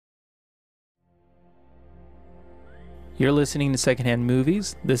You're listening to Secondhand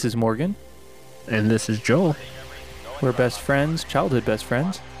Movies. This is Morgan. And this is Joel. We're best friends, childhood best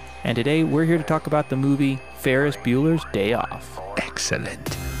friends. And today we're here to talk about the movie Ferris Bueller's Day Off.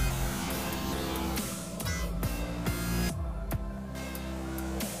 Excellent.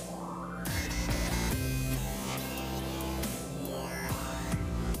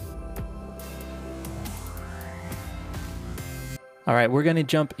 All right, we're going to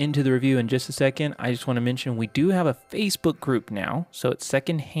jump into the review in just a second. I just want to mention we do have a Facebook group now. So it's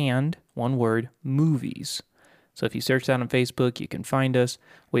Secondhand, one word, Movies. So if you search that on Facebook, you can find us.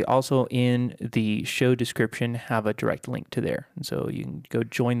 We also, in the show description, have a direct link to there. And so you can go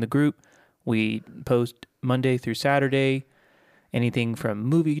join the group. We post Monday through Saturday, anything from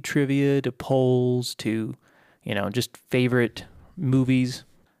movie trivia to polls to, just favorite movies.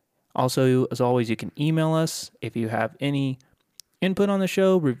 Also, as always, you can email us if you have any input on the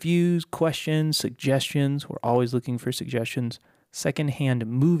show, reviews, questions, suggestions. We're always looking for suggestions. Secondhand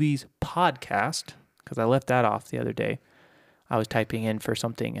Movies Podcast, because I left that off the other day. I was typing in for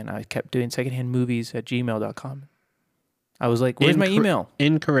something and I kept doing secondhandmovies@gmail.com. I was like, where's my email?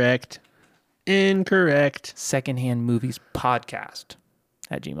 Incorrect. Secondhand Movies Podcast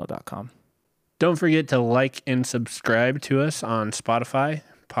 @gmail.com. Don't forget to like and subscribe to us on Spotify,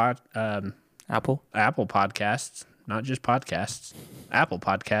 Apple Podcasts. Not just podcasts, Apple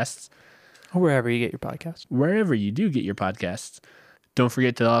Podcasts. Or wherever you get your podcasts. Wherever you do get your podcasts. Don't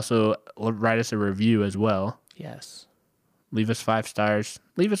forget to also write us a review as well. Yes. Leave us 5 stars.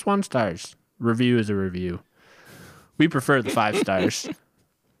 Leave us 1 star. Review is a review. We prefer the 5 stars.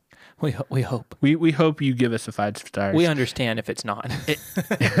 We hope. We hope you give us a 5 stars. We understand if it's not.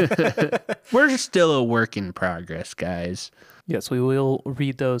 We're still a work in progress, guys. Yes, we will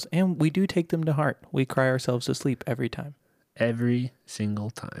read those, and we do take them to heart. We cry ourselves to sleep every time. Every single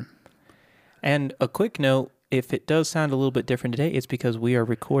time. And a quick note, if it does sound a little bit different today, it's because we are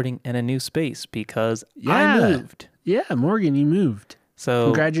recording in a new space because I moved. Yeah, Morgan, you moved. So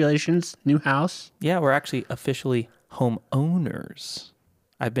congratulations, new house. Yeah, we're actually officially homeowners.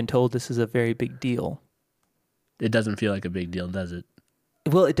 I've been told this is a very big deal. It doesn't feel like a big deal, does it?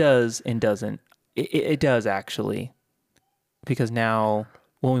 Well, it does and doesn't. It does, actually. Because now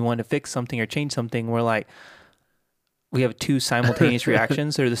when we want to fix something or change something, we're like, we have 2 simultaneous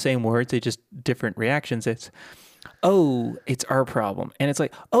reactions. They're the same words, they're just different reactions. It's, oh, it's our problem. And it's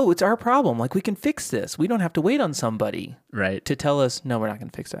like, oh, it's our problem. Like, we can fix this. We don't have to wait on somebody to tell us, no, we're not going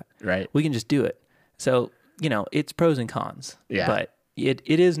to fix that. Right. We can just do it. So, it's pros and cons. Yeah. But it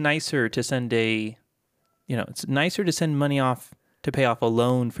is nicer to send it's nicer to send money off to pay off a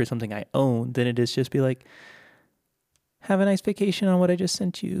loan for something I own than it is just be like, have a nice vacation on what I just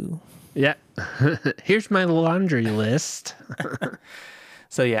sent you. Yeah. Here's my laundry list.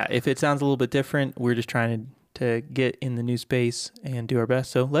 So yeah, if it sounds a little bit different, we're just trying to get in the new space and do our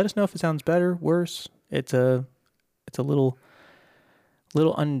best. So let us know if it sounds better, worse. It's a little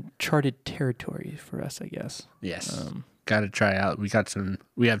uncharted territory for us, I guess. Yes. Got to try out. We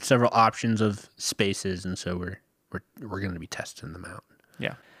have several options of spaces, and so we're going to be testing them out.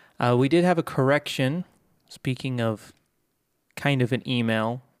 Yeah. We did have a correction. Speaking of kind of an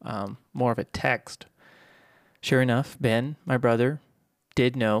email, more of a text. Sure enough, Ben, my brother,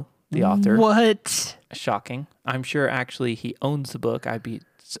 did know the author. What? Shocking. I'm sure actually he owns the book. I'd be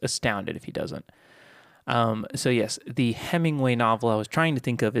astounded if he doesn't. So yes, the Hemingway novel I was trying to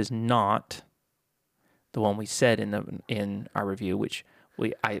think of is not the one we said in our review, which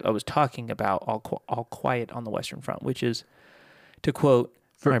I was talking about All Quiet on the Western Front, which is, to quote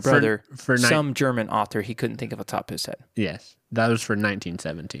my brother, some German author he couldn't think of off the top of his head. Yes, that was for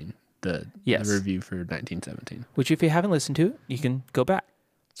 1917. The review for 1917. Which, if you haven't listened to, you can go back.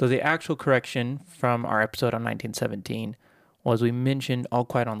 So the actual correction from our episode on 1917 was we mentioned All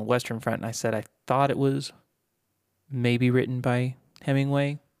Quiet on the Western Front, and I said I thought it was maybe written by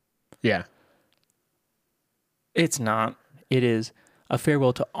Hemingway. Yeah. It's not. It is A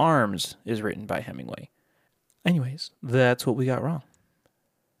Farewell to Arms is written by Hemingway. Anyways, that's what we got wrong.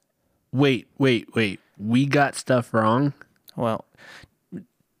 Wait. We got stuff wrong? Well,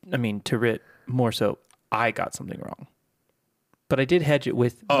 I mean, to writ more so, I got something wrong. But I did hedge it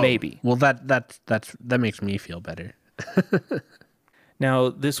with maybe. Well, that makes me feel better. Now,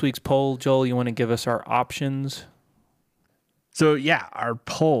 this week's poll, Joel, you want to give us our options? So, yeah, our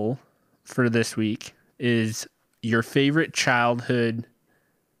poll for this week is your favorite childhood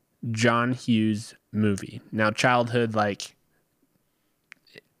John Hughes movie. Now, childhood, like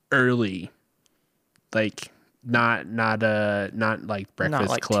early, like not like Breakfast Not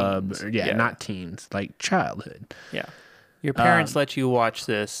like Club. teens. Or, not teens, like childhood. Yeah. Your parents let you watch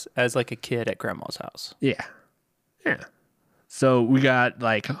this as like a kid at grandma's house. Yeah. Yeah. So we got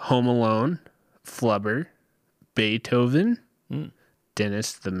like Home Alone, Flubber, Beethoven, Mm,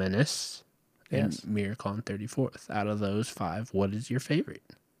 Dennis the Menace, and yes. Miracle on 34th. Out of those 5, what is your favorite?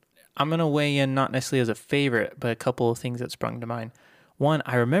 I'm going to weigh in not necessarily as a favorite, but a couple of things that sprung to mind. One,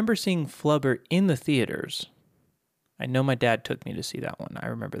 I remember seeing Flubber in the theaters. I know my dad took me to see that one. I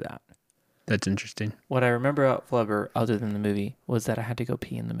remember that. That's interesting. What I remember about Flubber, other than the movie, was that I had to go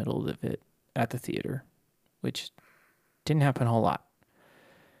pee in the middle of it at the theater, which didn't happen a whole lot.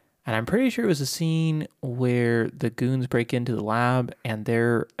 And I'm pretty sure it was a scene where the goons break into the lab and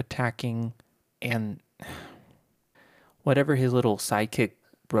they're attacking, and whatever his little sidekick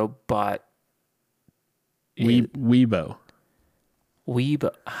robot is, Weebo.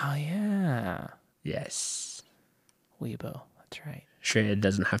 Weebo. Oh, yeah. Yes. Weebo. That's right. Shreya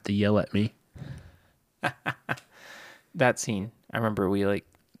doesn't have to yell at me. That scene, I remember we like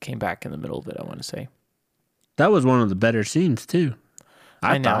came back in the middle of it, I want to say. That was one of the better scenes too.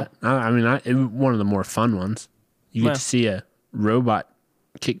 I know. thought. It was one of the more fun ones. You get Well, to see a robot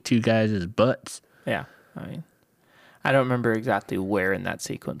kick 2 guys' butts. yeah. I mean, I don't remember exactly where in that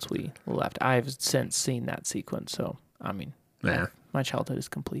sequence we left. I've since seen that sequence, so I mean, Yeah. my childhood is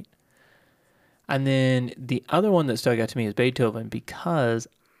complete. And then the other one that stuck out to me is Beethoven, because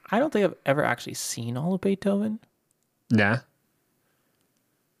I don't think I've ever actually seen all of Beethoven. Yeah.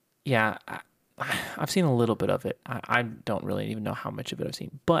 Yeah, I've seen a little bit of it. I don't really even know how much of it I've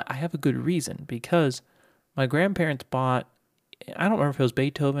seen, but I have a good reason, because my grandparents bought, I don't remember if it was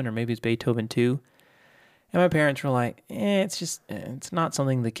Beethoven or maybe it's Beethoven 2. And my parents were like, it's not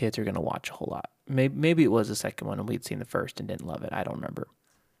something the kids are going to watch a whole lot. Maybe it was the second one and we'd seen the first and didn't love it. I don't remember.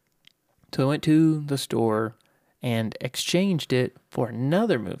 So I went to the store and exchanged it for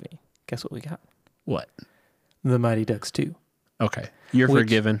another movie. Guess what we got? What? The Mighty Ducks 2. Okay. You're Which-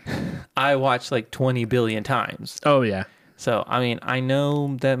 forgiven. I watched like 20 billion times. Oh, yeah. So, I mean, I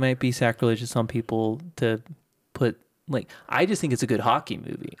know that might be sacrilege to some people to put, like, I just think it's a good hockey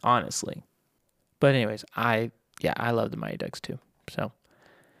movie, honestly. But anyways, I love the Mighty Ducks too. So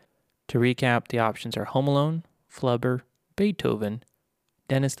to recap, the options are Home Alone, Flubber, Beethoven,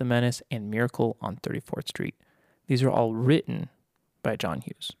 Dennis the Menace, and Miracle on 34th Street. These are all written by John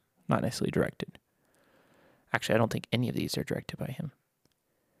Hughes, not necessarily directed. Actually, I don't think any of these are directed by him.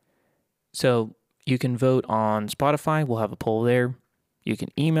 So you can vote on Spotify. We'll have a poll there. You can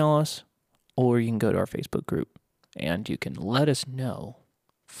email us, or you can go to our Facebook group and you can let us know.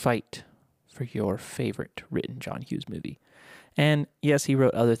 Fight for your favorite written John Hughes movie. And yes, he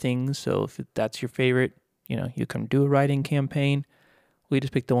wrote other things, so if that's your favorite, you can do a writing campaign. We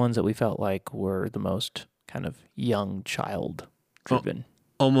just picked the ones that we felt like were the most kind of young child driven.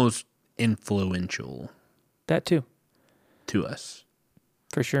 Almost influential That too, to us.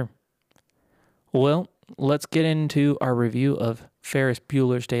 for sure. Well, let's get into our review of Ferris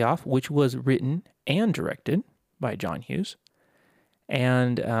Bueller's Day Off, which was written and directed by John Hughes.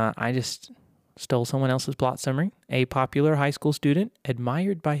 And I just stole someone else's plot summary. A popular high school student,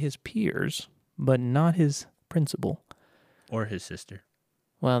 admired by his peers, but not his principal. Or his sister.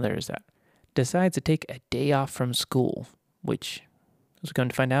 Well, there is that. Decides to take a day off from school, which I was going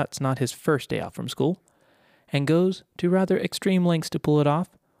to find out it's not his first day off from school, and goes to rather extreme lengths to pull it off,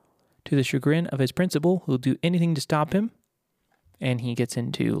 to the chagrin of his principal, who'll do anything to stop him. And he gets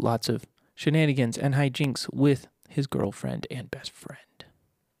into lots of shenanigans and hijinks with his girlfriend and best friend.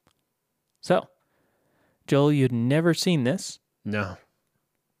 So, Joel, you'd never seen this. No.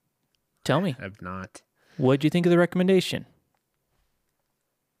 Tell me, I've not. what'd you think of the recommendation?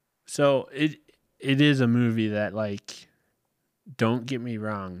 So it is a movie that, like, don't get me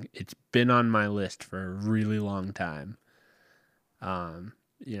wrong, it's been on my list for a really long time.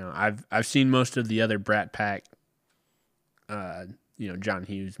 I've seen most of the other Brat Pack, John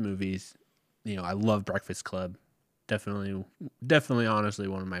Hughes movies. I love Breakfast Club. Definitely, honestly,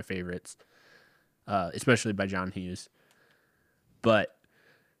 one of my favorites, especially by John Hughes. But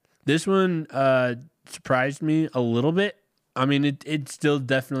this one surprised me a little bit. I mean, it still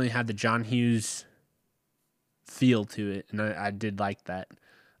definitely had the John Hughes feel to it, and I did like that.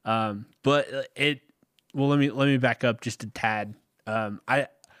 But let me back up just a tad. I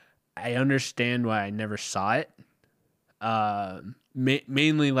understand why I never saw it.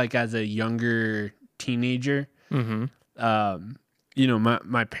 Mainly like as a younger teenager. Mm-hmm.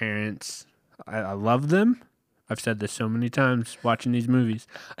 My parents, I love them. I've said this so many times watching these movies.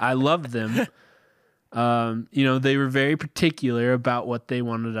 I love them. They were very particular about what they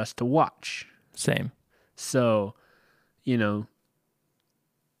wanted us to watch. Same. So, they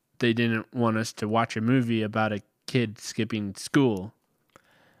didn't want us to watch a movie about a kid skipping school.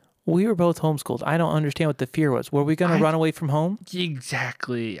 We were both homeschooled. I don't understand what the fear was. Were we going to run away from home?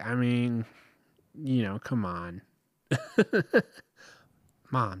 Exactly. I mean, come on.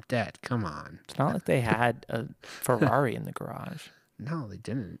 Mom, Dad, come on. It's not like they had a Ferrari in the garage. No, they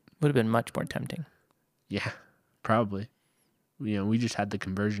didn't. Would have been much more tempting. Yeah, probably. We just had the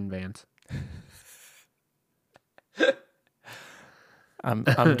conversion vans. I'm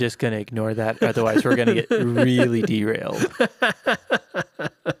just going to ignore that. Otherwise, we're going to get really derailed.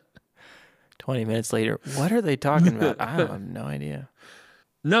 20 minutes later, what are they talking about? I have no idea.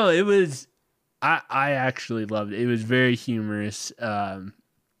 No, it was... I actually loved it. It was very humorous. Front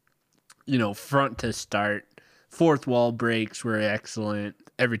to start. Fourth wall breaks were excellent.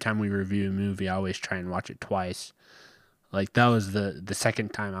 Every time we review a movie, I always try and watch it twice. Like, that was the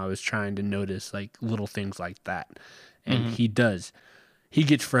second time I was trying to notice, like, little things like that. And he does. He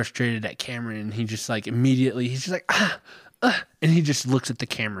gets frustrated at Cameron, and he just, like, immediately, he's just like, and he just looks at the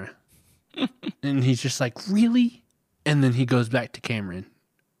camera. And he's just like, really? And then he goes back to Cameron.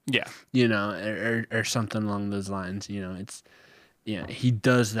 Yeah. Or something along those lines. He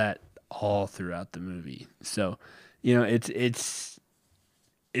does that all throughout the movie. So, it's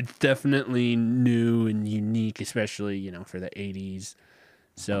definitely new and unique, especially, for the 80s.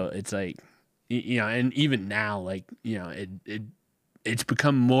 So it's like, and even now, like, it's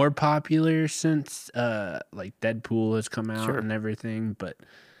become more popular since, like, Deadpool has come out and everything. But,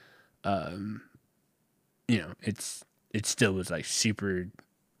 it still was, like, super,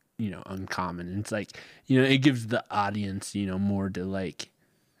 uncommon. And it's like, it gives the audience, more to, like,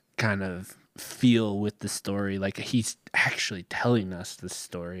 kind of feel with the story, like he's actually telling us the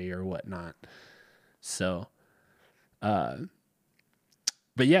story or whatnot. So, but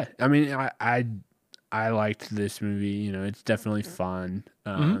yeah, I mean, I liked this movie. It's definitely fun.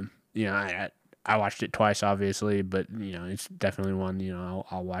 I watched it twice, obviously, but it's definitely one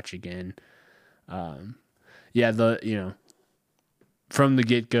I'll watch again. From the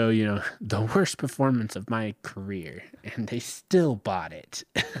get-go, the worst performance of my career, and they still bought it.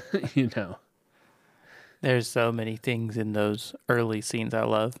 There's so many things in those early scenes I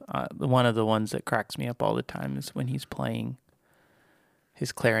love. One of the ones that cracks me up all the time is when he's playing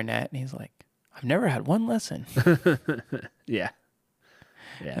his clarinet, and he's like, I've never had one lesson. Yeah.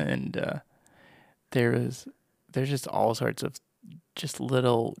 And there's just all sorts of just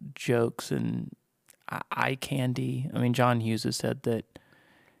little jokes and eye candy. I mean, John Hughes has said that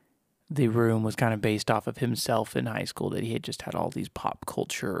The Room was kind of based off of himself in high school, that he had just had all these pop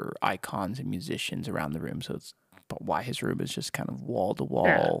culture icons and musicians around the room. So it's why his room is just kind of wall to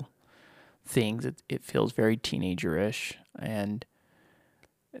wall things. It feels very teenager-ish. And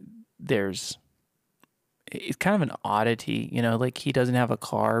it's kind of an oddity, like he doesn't have a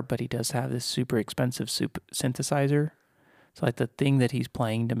car, but he does have this super expensive synthesizer. So like the thing that he's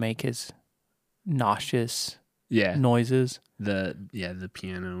playing to make his nauseous noises. The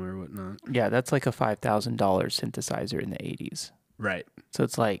piano or whatnot. Yeah, that's like a $5,000 synthesizer in the 80s. Right. So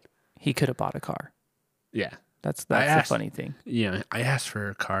it's like he could have bought a car. Yeah. That's the funny thing. Yeah, I asked for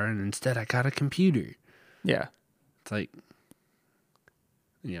a car and instead I got a computer. Yeah. It's like,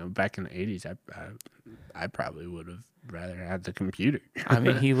 back in the 80s, I probably would have rather had the computer. I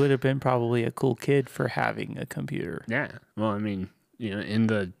mean, he would have been probably a cool kid for having a computer. Yeah. Well, I mean, in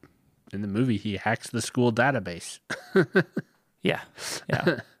the movie, he hacks the school database. Yeah.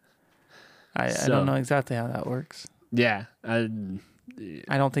 I don't know exactly how that works. Yeah. I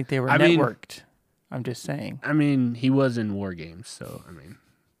don't think they were networked. I'm just saying. I mean, he was in War Games, so, I mean.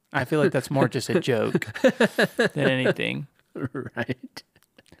 I feel like that's more just a joke than anything. Right.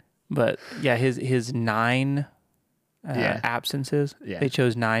 But, yeah, his 9 absences, they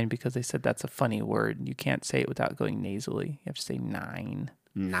chose 9 because they said that's a funny word. You can't say it without going nasally. You have to say 9.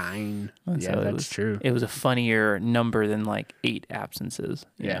 9. And yeah, so that's true. It was a funnier number than like 8 absences.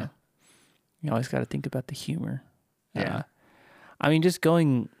 Yeah. You always got to think about the humor. Yeah. I mean, just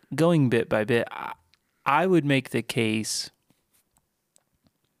going bit by bit, I would make the case,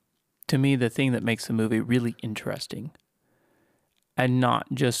 to me, the thing that makes the movie really interesting and not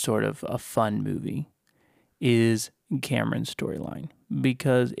just sort of a fun movie is Cameron's storyline.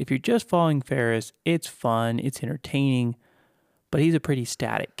 Because if you're just following Ferris, it's fun, it's entertaining, but he's a pretty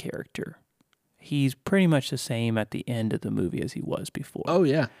static character. He's pretty much the same at the end of the movie as he was before. Oh,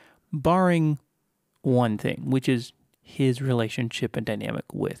 yeah. Barring one thing, which is his relationship and dynamic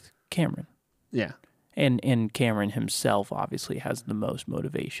with Cameron. Yeah. And Cameron himself obviously has the most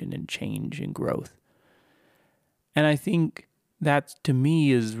motivation and change and growth. And I think that, to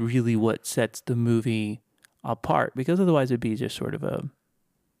me, is really what sets the movie apart, because otherwise it'd be just sort of a,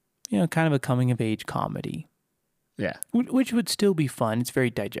 kind of a coming-of-age comedy. Yeah. which would still be fun. It's very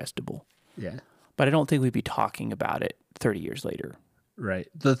digestible. Yeah. But I don't think we'd be talking about it 30 years later. Right.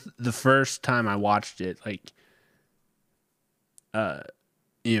 The first time I watched it, like,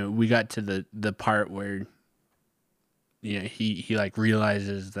 we got to the part where, he like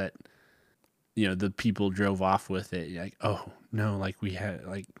realizes that, the people drove off with it. You're like, oh no, like we had,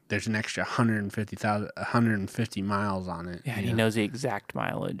 like, there's an extra 150 miles on it. Yeah, and he knows the exact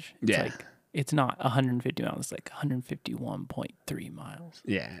mileage. It's like, it's not 150 miles, it's like 151.3 miles.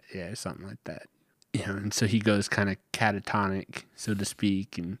 Yeah, something like that. And so he goes kind of catatonic, so to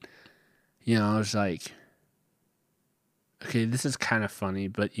speak. And, I was like, okay, this is kind of funny,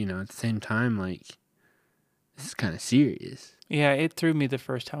 but, at the same time, like, this is kind of serious. Yeah, it threw me the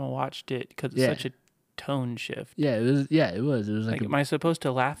first time I watched it because it's such a tone shift. Yeah, it was. Yeah, it was. It was like, am I supposed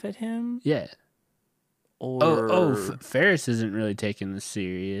to laugh at him? Yeah. Or Ferris isn't really taking this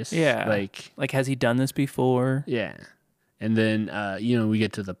serious. Yeah. Like has he done this before? Yeah. And then we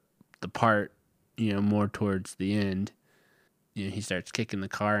get to the part, more towards the end. He starts kicking the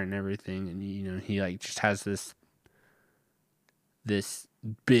car and everything, and he like just has this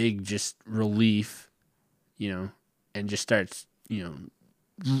big just relief, and just starts,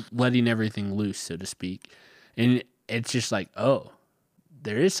 letting everything loose, so to speak. And it's just like, oh,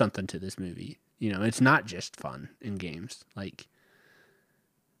 there is something to this movie. It's not just fun in games. Like,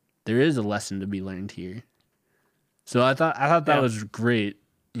 there is a lesson to be learned here. So I thought that was great,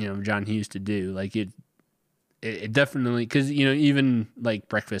 John Hughes to do. Like, it definitely, because, even like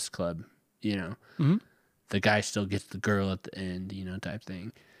Breakfast Club, mm-hmm. the guy still gets the girl at the end, type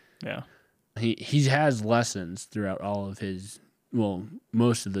thing. Yeah. He has lessons throughout all of his,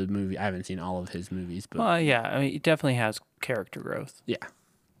 most of the movie. I haven't seen all of his movies, but yeah, I mean, it definitely has character growth. Yeah.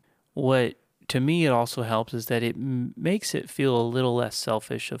 What to me it also helps is that it makes it feel a little less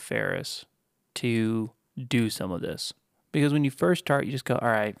selfish of Ferris to do some of this, because when you first start, you just go, all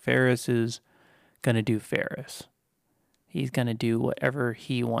right, Ferris is gonna do Ferris. He's gonna do whatever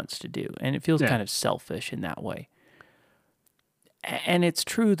he wants to do, and it feels kind of selfish in that way. And it's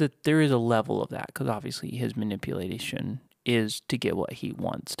true that there is a level of that, because obviously his manipulation is to get what he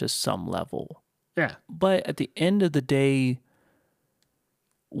wants to some level. Yeah. But at the end of the day,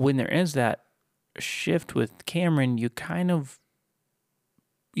 when there is that shift with Cameron, you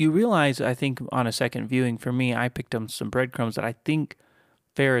realize, I think on a second viewing, for me, I picked up some breadcrumbs that I think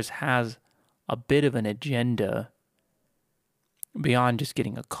Ferris has a bit of an agenda beyond just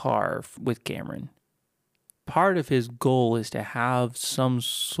getting a car with Cameron. Part of his goal is to have some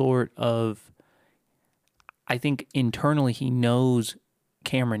sort of, I think internally he knows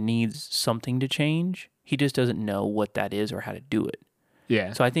Cameron needs something to change. He just doesn't know what that is or how to do it.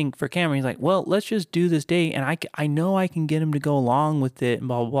 Yeah. So I think for Cameron, he's like, well, let's just do this date, and I know I can get him to go along with it and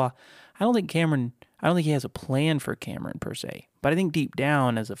blah, blah, blah. I don't think he has a plan for Cameron per se. But I think deep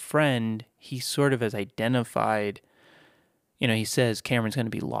down as a friend, he sort of has identified, he says Cameron's going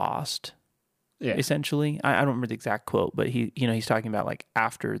to be lost. Yeah. Essentially, I don't remember the exact quote, but he's talking about like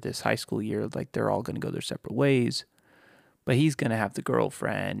after this high school year, like they're all going to go their separate ways, but he's going to have the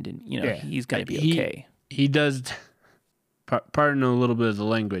girlfriend, and he's going to be okay. He does, pardon a little bit of the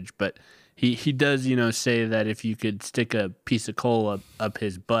language, but he does say that if you could stick a piece of coal up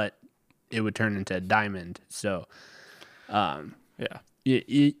his butt, it would turn into a diamond. So,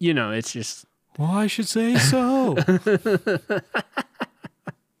 it's just, well, I should say so.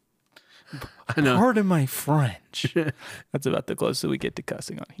 Pardon my French. That's about the closest we get to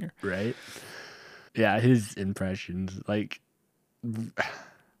cussing on here. Right? Yeah, his impressions, like,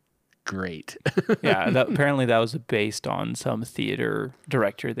 great. Yeah, apparently that was based on some theater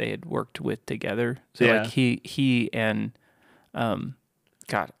director they had worked with together. So like he and,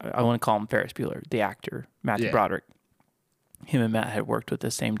 God, I want to call him Ferris Bueller, the actor, Matthew Broderick. Him and Matt had worked with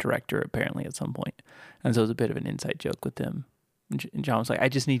the same director apparently at some point. And so it was a bit of an inside joke with them. And John was like, I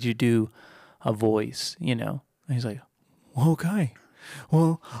just need you to do a voice, And he's like, okay,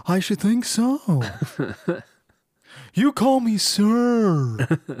 well, I should think so. You call me sir.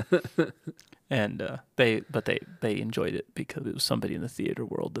 And they enjoyed it because it was somebody in the theater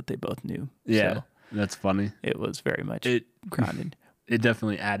world that they both knew. Yeah, so that's funny. It was very much grounded. It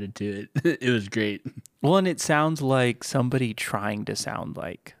definitely added to it. It was great. Well, and it sounds like somebody trying to sound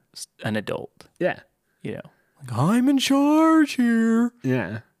like an adult. Yeah. Like, I'm in charge here.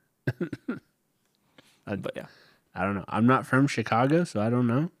 Yeah. But yeah, I don't know. I'm not from Chicago, so I don't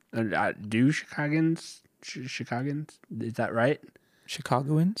know. Do Chicagoans? Is that right?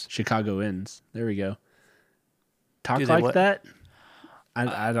 Chicagoans. There we go. Talk like that?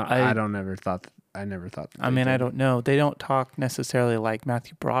 I never thought. I mean, I don't know. They don't talk necessarily like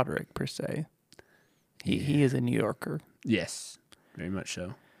Matthew Broderick per se. He is a New Yorker. Yes, very much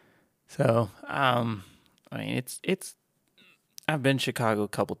so. So, I mean, it's. I've been to Chicago a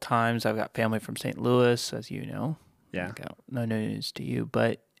couple times. I've got family from St. Louis, as you know. Yeah. No news to you,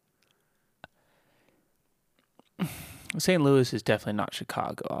 but St. Louis is definitely not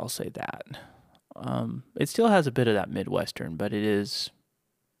Chicago. I'll say that. It still has a bit of that Midwestern, but it is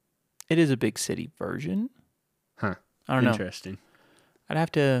a big city version. Huh. I don't know. Interesting. I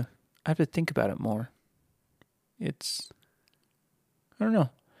have to think about it more. I don't know.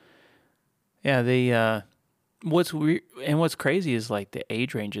 Yeah, they what's weird and what's crazy is like the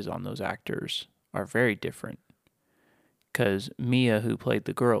age ranges on those actors are very different. Cuz Mia, who played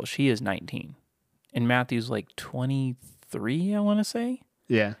the girl, she is 19. And Matthew's like 23, I want to say.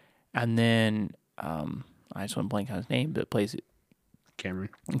 Yeah. And then I just want to blank on his name, but plays it.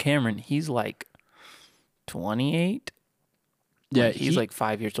 Cameron, he's like 28. Yeah, like he's like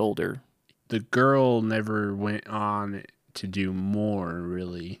 5 years older. The girl never went on to do more,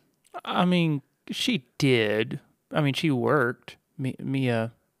 really. I mean, she did. I mean, she worked.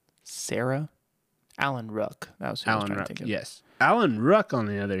 Mia, Sarah, Alan Ruck. That was who I was trying to think of. Yes. Alan Ruck, on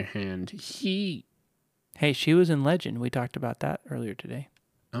the other hand, Hey, she was in Legend. We talked about that earlier today.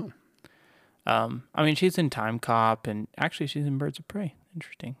 Oh. I mean, she's in Time Cop, and actually, she's in Birds of Prey.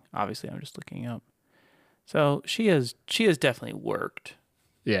 Interesting. Obviously, I'm just looking up. So she has definitely worked.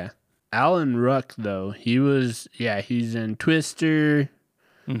 Yeah. Alan Ruck, though, he's in Twister.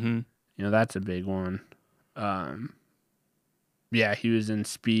 Mm-hmm. You know, that's a big one. Yeah, he was in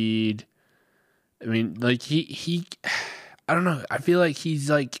Speed. I mean, like, he I don't know. I feel like he's,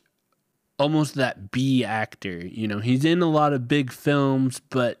 like, almost that B actor. You know, he's in a lot of big films,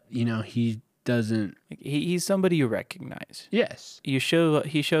 but, you know, he doesn't... He's somebody you recognize. Yes. He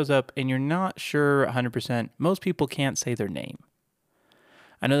shows up, and you're not sure 100%. Most people can't say their name.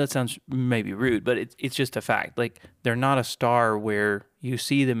 I know that sounds maybe rude, but it's just a fact. Like, they're not a star where you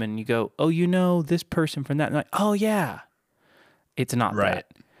see them and you go, oh, you know this person from that. And like, oh, yeah. It's not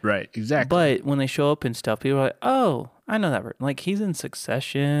that. Right, exactly. But when they show up and stuff, people are like, oh, I know that person. Like, he's in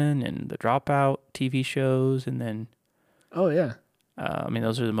Succession and the Dropout TV shows. And then... Oh, yeah. I mean,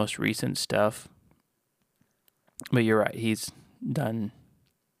 those are the most recent stuff. But you're right. He's done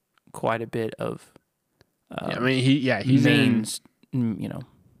quite a bit of... I mean, he's in... You know,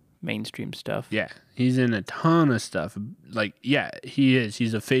 mainstream stuff. Yeah, he's in a ton of stuff. Like, yeah, he is.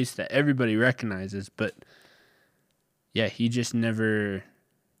 He's a face that everybody recognizes, but yeah, he just never...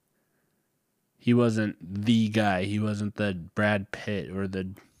 He wasn't the guy. He wasn't the Brad Pitt or the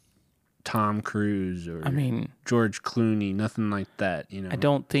Tom Cruise or George Clooney, nothing like that, you know. I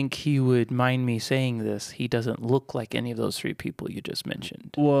don't think he would mind me saying this. He doesn't look like any of those three people you just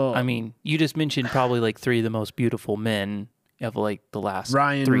mentioned. Well, I mean, you just mentioned probably like three of the most beautiful men of like the last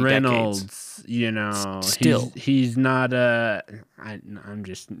Ryan 3 Reynolds, decades. You know, Still. he's not I'm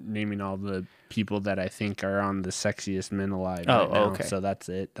just naming all the people that I think are on the sexiest men alive right now. Okay. So that's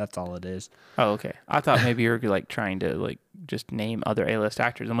it. That's all it is. Oh, okay. I thought maybe you were like trying to like just name other A-list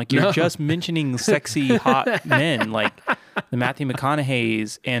actors. I'm like, you're just mentioning sexy, hot men like the Matthew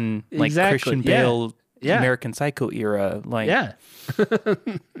McConaughey's and like Exactly. Christian Bale, Yeah. American Psycho era. Like, Yeah.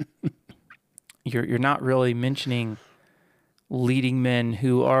 you're not really mentioning leading men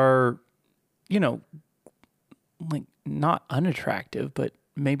who are, you know, like not unattractive, but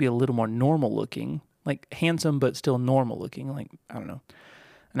maybe a little more normal looking, like handsome but still normal looking, like, I don't know,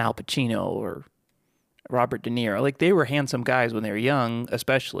 an Al Pacino or Robert De Niro. Like, they were handsome guys when they were young,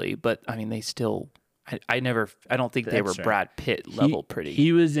 especially, but I mean, they still, I don't think they were right. Brad Pitt level pretty.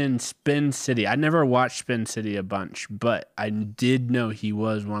 He was in Spin City. I never watched Spin City a bunch, but I did know he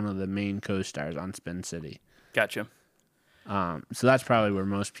was one of the main co-stars on Spin City. Gotcha. So that's probably where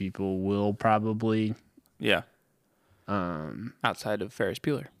most people will probably... Yeah. Outside of Ferris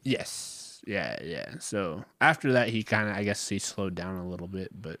Bueller. Yes. Yeah. So after that, he kind of, I guess he slowed down a little bit,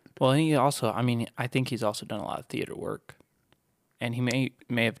 but... Well, he also, I mean, I think he's also done a lot of theater work. And he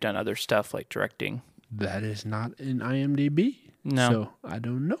may have done other stuff like directing. That is not in IMDb. No. So I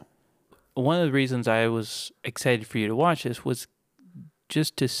don't know. One of the reasons I was excited for you to watch this was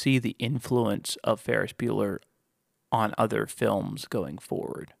just to see the influence of Ferris Bueller on other films going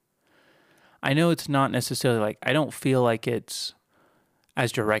forward. I know it's not necessarily like, I don't feel like it's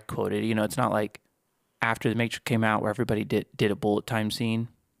as direct quoted. You know, it's not like after The Matrix came out where everybody did a bullet time scene.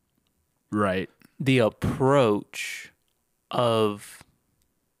 Right. The approach of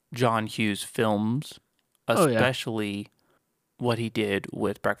John Hughes films, especially what he did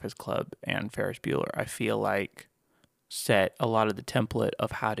with Breakfast Club and Ferris Bueller, I feel like set a lot of the template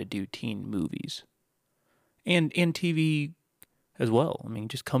of how to do teen movies. And in TV as well. I mean,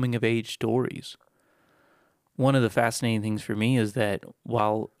 just coming of age stories. one of the fascinating things for me is that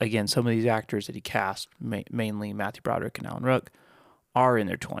while, again, some of these actors that he cast, mainly Matthew Broderick and Alan Ruck, are in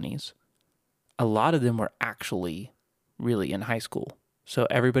their 20s, a lot of them were actually really in high school. So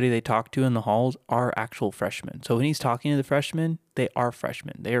everybody they talk to in the halls are actual freshmen. So when he's talking to the freshmen, they are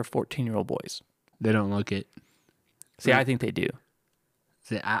freshmen. They are 14-year-old boys. They don't look it. See, I think they do.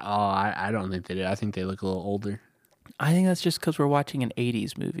 See, I don't think they do. I think they look a little older. I think that's just because we're watching an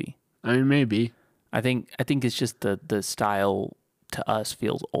 80s movie. I mean, maybe. I think it's just the style to us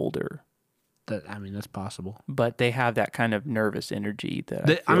feels older. That's possible. But they have that kind of nervous energy that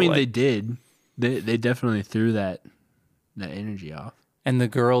they did. They definitely threw that energy off. And the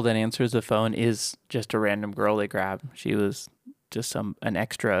girl that answers the phone is just a random girl they grab. She was just an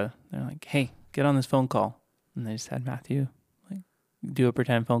extra. They're like, "Hey, get on this phone call," and they just had Matthew do a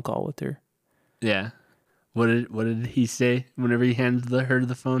pretend phone call with her. Yeah. What did he say whenever he handed her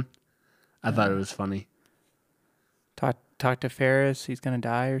the phone? I thought it was funny. Talk to Ferris. He's gonna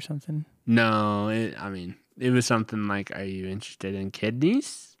die or something. No, it was something like, "Are you interested in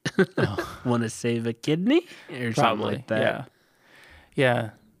kidneys? Want to save a kidney?" Or something like that. Yeah.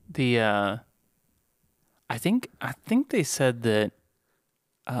 The I think they said that.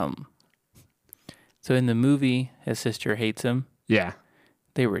 So in the movie, his sister hates him. Yeah.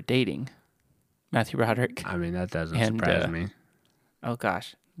 They were dating. Matthew Broderick. That doesn't surprise me. Oh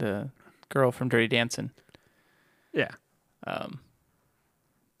gosh, the girl from Dirty Dancing. Yeah. I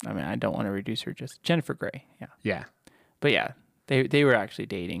don't want to reduce her, just Jennifer Grey. Yeah. Yeah. But yeah, they were actually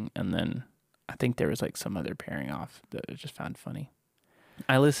dating, and then I think there was some other pairing off that I just found funny.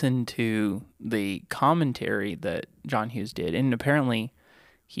 I listened to the commentary that John Hughes did, and apparently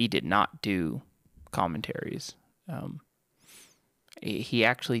he did not do commentaries. He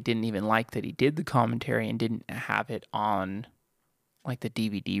actually didn't even like that he did the commentary and didn't have it on the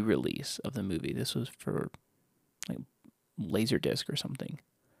DVD release of the movie. This was for Laserdisc or something.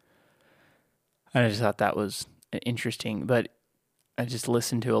 I just thought that was interesting, but I just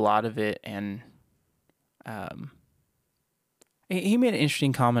listened to a lot of it, and he made an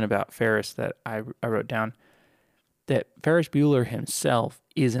interesting comment about Ferris that I wrote down, that Ferris Bueller himself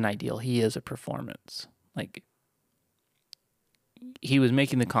is an ideal. He is a performance. He was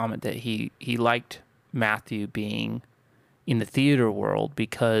making the comment that he liked Matthew being in the theater world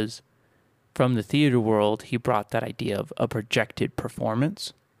because from the theater world, he brought that idea of a projected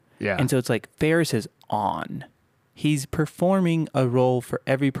performance. Yeah. And so it's Ferris is on. He's performing a role for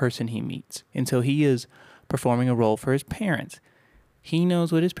every person he meets. And so he is performing a role for his parents. He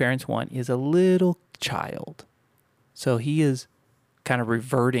knows what his parents want is a little child. So he is kind of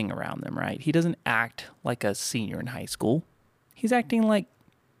reverting around them, right? He doesn't act like a senior in high school. He's acting like,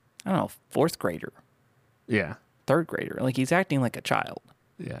 I don't know, fourth grader. Yeah. Third grader. He's acting like a child.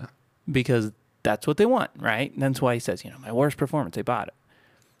 Yeah. Because that's what they want, right? And that's why he says, my worst performance, they bought it.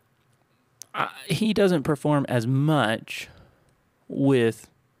 He doesn't perform as much when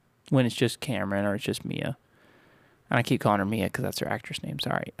it's just Cameron or it's just Mia. And I keep calling her Mia because that's her actress name.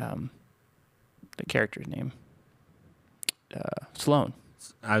 Sorry. The character's name. Sloane.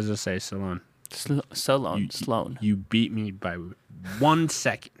 I was going to say Sloane. Sloane. You beat me by 1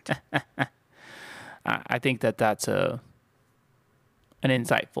 second. I think that's an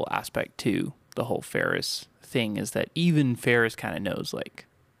insightful aspect to the whole Ferris thing, is that even Ferris kind of knows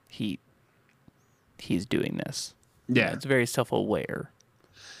he's doing this. Yeah. It's very self-aware.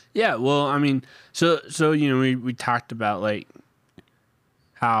 Yeah, well, so we talked about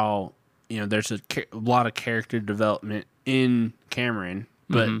how there's a lot of character development in Cameron,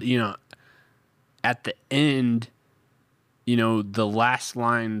 but at the end, the last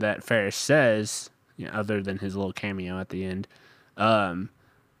line that Ferris says, other than his little cameo at the end,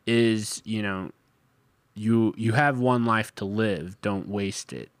 is you have one life to live, don't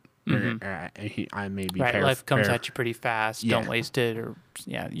waste it. Mm-hmm. I may be right. Life comes at you pretty fast. Yeah. Don't waste it, or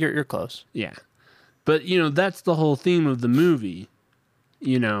you're close. Yeah, but that's the whole theme of the movie.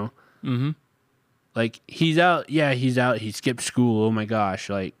 Mm-hmm. He's out. Yeah, he's out. He skipped school. Oh my gosh,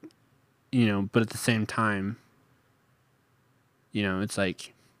 but at the same time, it's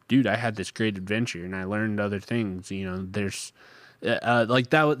dude, I had this great adventure and I learned other things. There's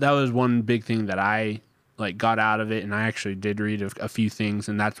that was one big thing that I got out of it, and I actually did read a few things,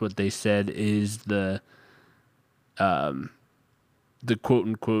 and that's what they said is the quote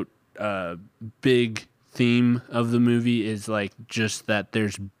unquote big theme of the movie is just that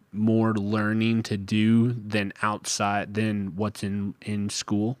there's more learning to do than what's in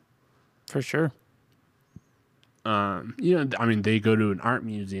school. For sure. They go to an art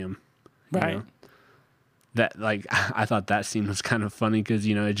museum, right? That I thought that scene was kind of funny because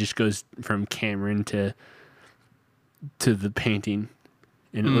it just goes from Cameron to to the painting,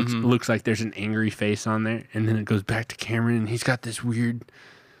 and it looks like there's an angry face on there, and then it goes back to Cameron, and he's got this weird,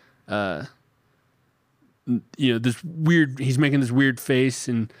 he's making this weird face,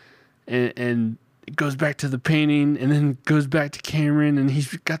 and it goes back to the painting, and then goes back to Cameron, and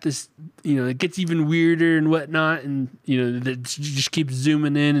he's got this, it gets even weirder and whatnot, and it just keeps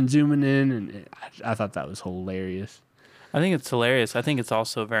zooming in, and I thought that was hilarious. I think it's hilarious. I think it's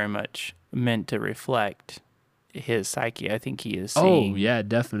also very much meant to reflect his psyche. I think he is seeing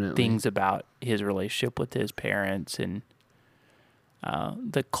definitely things about his relationship with his parents and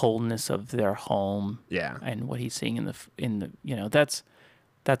the coldness of their home. Yeah. And what he's seeing in the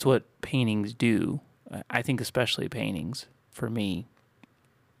that's what paintings do. I think especially paintings for me,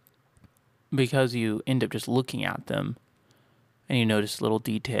 because you end up just looking at them and you notice little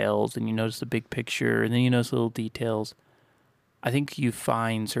details and you notice the big picture and then you notice little details. I think you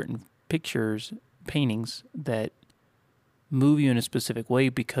find certain paintings that move you in a specific way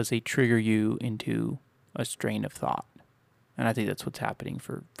because they trigger you into a strain of thought. And I think that's what's happening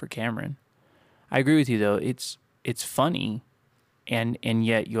for Cameron. I agree with you though. It's funny and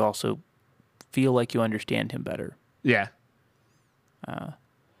yet you also feel like you understand him better. Yeah.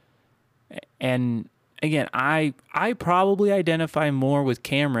 And again, I probably identify more with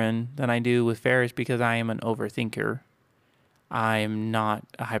Cameron than I do with Ferris because I am an overthinker. I'm not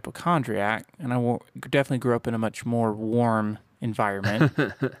a hypochondriac, and I definitely grew up in a much more warm environment.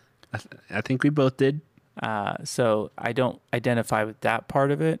 I think we both did. So I don't identify with that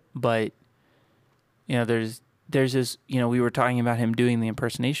part of it, but there's this, we were talking about him doing the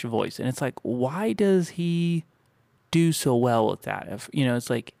impersonation voice, and it's like, why does he do so well with that? If, it's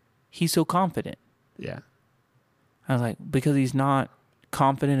like, he's so confident. Yeah. I was like, because he's not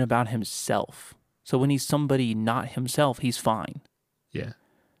confident about himself. So when he's somebody not himself, he's fine. Yeah.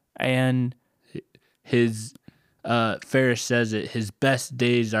 And his Ferris says it, his best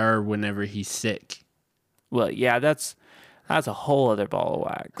days are whenever he's sick. Well, yeah, that's a whole other ball of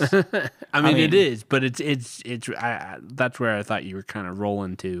wax. I mean, it is, but it's that's where I thought you were kind of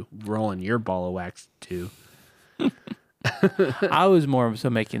rolling your ball of wax to. I was more so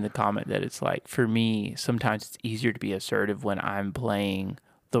making the comment that it's like, for me, sometimes it's easier to be assertive when I'm playing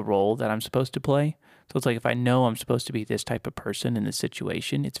the role that I'm supposed to play. So it's like, if I know I'm supposed to be this type of person in this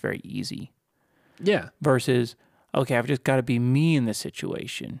situation, it's very easy. Yeah. Versus, okay, I've just got to be me in this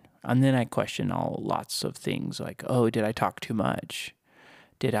situation. And then I question lots of things like, oh, did I talk too much?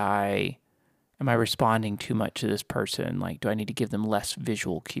 Am I responding too much to this person? Like, do I need to give them less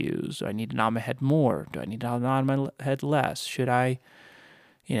visual cues? Do I need to nod my head more? Do I need to nod my head less? Should I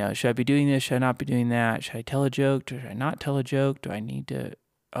be doing this? Should I not be doing that? Should I tell a joke? Should I not tell a joke? Do I need to,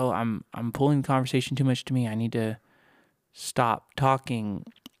 I'm pulling the conversation too much to me. I need to stop talking.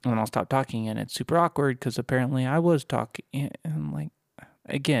 And I'll stop talking and it's super awkward because apparently I was talking. And like,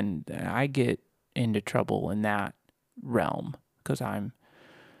 again, I get into trouble in that realm because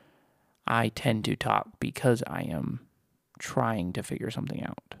I tend to talk because I am trying to figure something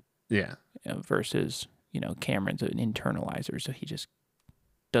out. Yeah. Versus, Cameron's an internalizer, so he just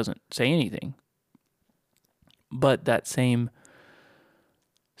doesn't say anything. But that same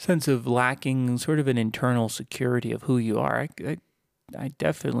sense of lacking sort of an internal security of who you are, I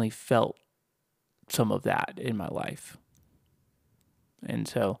definitely felt some of that in my life. And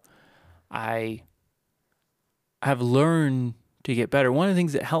so I have learned to get better. One of the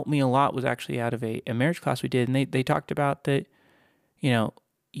things that helped me a lot was actually out of a marriage class we did, and they talked about that,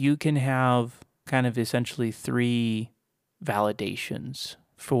 you can have kind of essentially 3 validations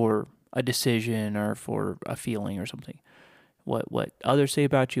for a decision or for a feeling or something. What others say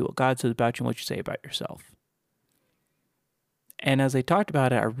about you, what God says about you, and what you say about yourself. And as they talked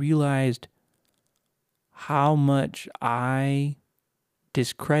about it, I realized how much I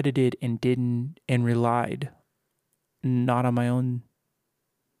discredited and relied not on my own,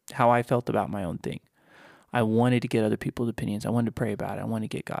 how I felt about my own thing. I wanted to get other people's opinions. I wanted to pray about it. I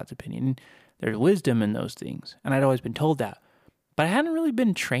wanted to get God's opinion. And there's wisdom in those things. And I'd always been told that. But I hadn't really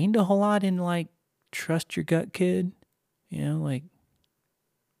been trained a whole lot in like, trust your gut, kid. Like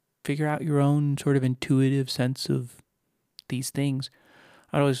figure out your own sort of intuitive sense of these things.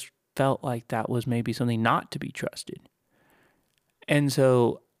 I always felt like that was maybe something not to be trusted. And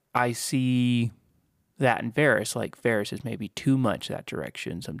so I see that in Ferris, like Ferris is maybe too much that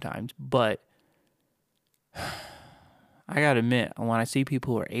direction sometimes, but I gotta admit, when I see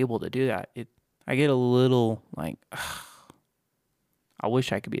people who are able to do that, I get a little like, I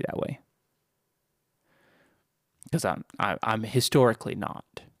wish I could be that way. Because I'm historically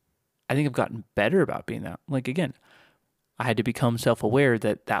not. I think I've gotten better about being that. Like again, I had to become self-aware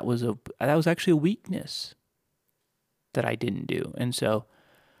that was actually a weakness. that I didn't do. And so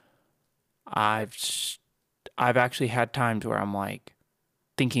I've actually had times where I'm like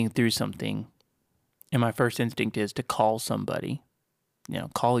thinking through something, and my first instinct is to call somebody,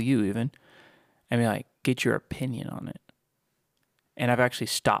 call you even, and be like, get your opinion on it. And I've actually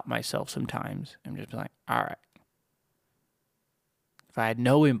stopped myself sometimes and just be like, all right, if I had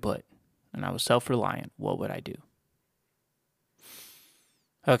no input and I was self-reliant, what would I do?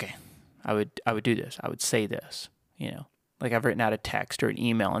 Okay, I would do this. I would say this, like I've written out a text or an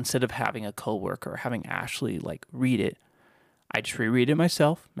email instead of having a coworker or having Ashley like read it. I just reread it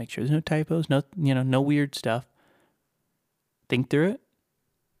myself, make sure there's no typos, no weird stuff. Think through it,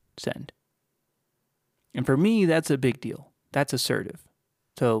 send. And for me, that's a big deal. That's assertive.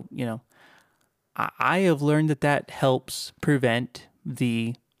 So, I have learned that helps prevent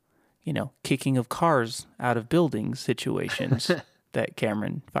the, kicking of cars out of buildings situations that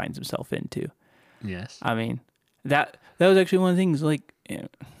Cameron finds himself into. Yes. I mean, that was actually one of the things, like,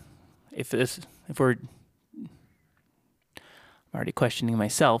 if we're, I'm already questioning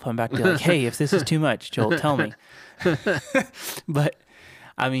myself. I'm about to be like, hey, if this is too much, Joel, tell me. But,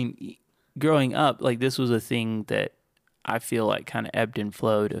 I mean, growing up, like, this was a thing that I feel like kind of ebbed and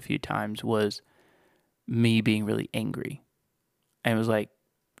flowed a few times, was me being really angry. And it was like,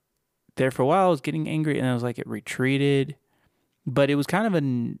 there for a while I was getting angry, and I was like, it retreated. But it was kind of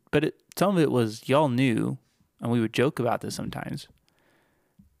some of it was, y'all knew, and we would joke about this sometimes,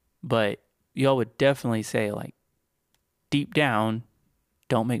 but y'all would definitely say, like, deep down,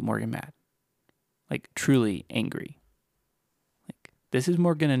 don't make Morgan mad. Like, truly angry. Like, this is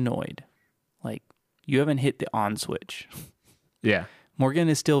Morgan annoyed. Like, you haven't hit the on switch. Yeah. Morgan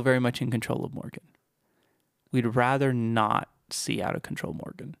is still very much in control of Morgan. We'd rather not see out of control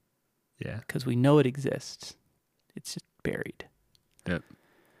Morgan. Yeah. Because we know it exists. It's just buried. Yep.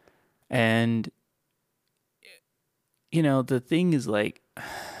 And, the thing is, like,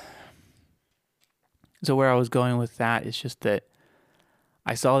 so where I was going with that is just that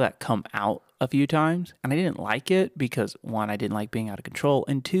I saw that come out a few times, and I didn't like it because, one, I didn't like being out of control,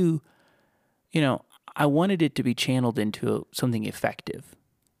 and two, I wanted it to be channeled into something effective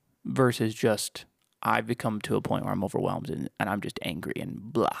versus just I've become to a point where I'm overwhelmed and I'm just angry and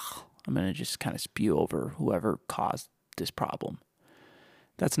blah. I'm going to just kind of spew over whoever caused this problem.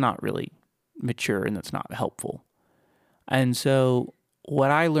 That's not really mature, and that's not helpful. And so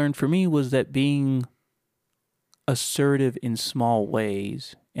what I learned for me was that being assertive in small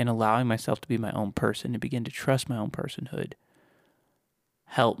ways and allowing myself to be my own person and begin to trust my own personhood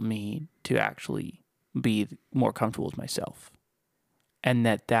helped me to actually be more comfortable with myself. And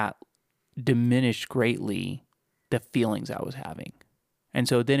that diminished greatly the feelings I was having. And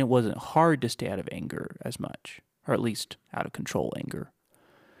so then it wasn't hard to stay out of anger as much, or at least out of control anger,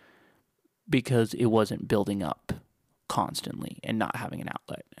 because it wasn't building up constantly and not having an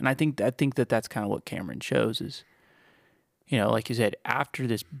outlet. And I think that that's kind of what Cameron shows is, like you said, after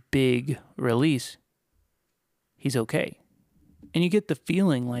this big release, he's okay. And you get the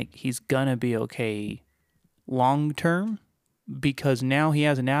feeling like he's gonna be okay long term, because now he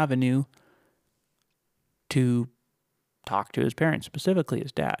has an avenue to talk to his parents, specifically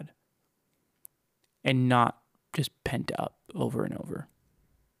his dad, and not just pent up over and over.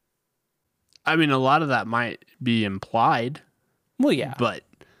 I mean, a lot of that might be implied. Well, yeah. But,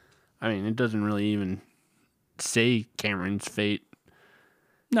 I mean, it doesn't really even say Cameron's fate.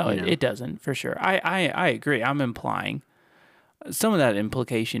 No, it doesn't, for sure. I agree. I'm implying. Some of that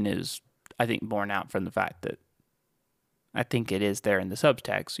implication is, I think, borne out from the fact that I think it is there in the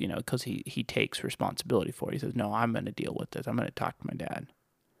subtext, because he takes responsibility for it. He says, no, I'm going to deal with this. I'm going to talk to my dad.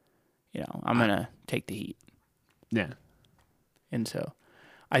 I'm going to take the heat. Yeah. And so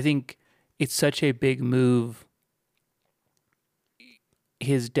I think it's such a big move.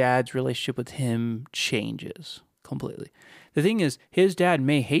 His dad's relationship with him changes completely. The thing is, his dad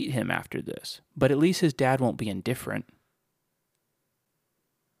may hate him after this, but at least his dad won't be indifferent.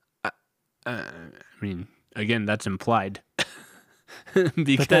 I mean, again, that's implied.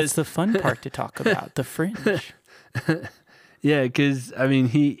 But that's the fun part to talk about, the fringe. Yeah, because, I mean,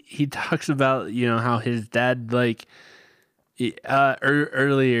 he talks about, how his dad, like,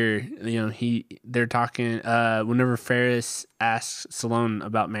 earlier, they're talking, whenever Ferris asks Salone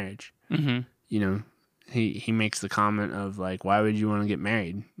about marriage, he makes the comment of, like, why would you want to get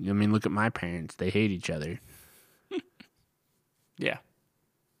married? I mean, look at my parents. They hate each other. Yeah.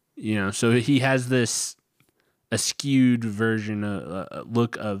 So he has this skewed version of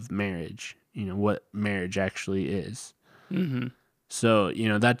look of marriage, what marriage actually is. Mm-hmm. So,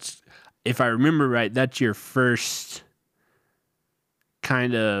 that's, if I remember right, that's your first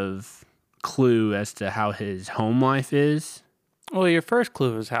kind of clue as to how his home life is. Well, your first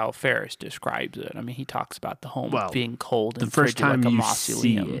clue is how Ferris describes it. I mean, he talks about the home being cold and the first frigid time like a you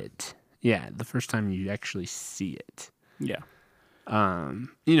mausoleum. see it. Yeah, the first time you actually see it. Yeah.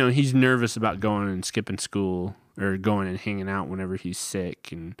 He's nervous about going and skipping school or going and hanging out whenever he's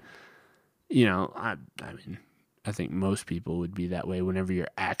sick. And, I mean, I think most people would be that way whenever you're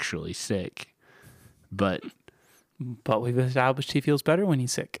actually sick. But we've established he feels better when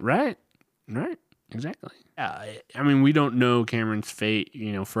he's sick. Right. Exactly. I mean, we don't know Cameron's fate.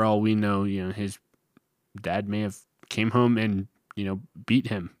 For all we know, his dad may have came home and, beat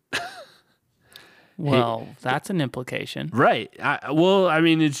him. Well, that's an implication. Right. I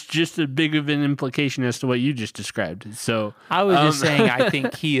mean, it's just as big of an implication as to what you just described. So I was just saying I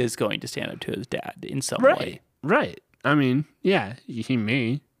think he is going to stand up to his dad in some way. Right. I mean, yeah, he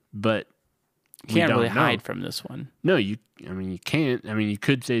may, but can't really hide from this one. No, you can't. I mean, you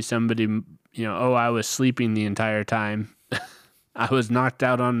could say somebody, I was sleeping the entire time. I was knocked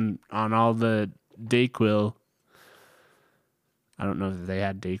out on all the Dayquil. I don't know if they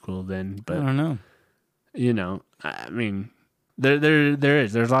had Dayquil then, but I don't know. I mean,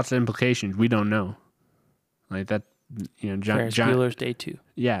 there's lots of implications we don't know. Like that, Ferris Bueller's Day 2.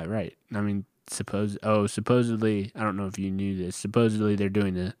 Yeah, right. I mean, supposedly, I don't know if you knew this. Supposedly they're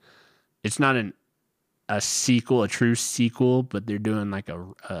doing it's not a sequel, a true sequel, but they're doing like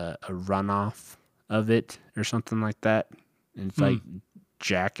a runoff of it or something like that. And it's like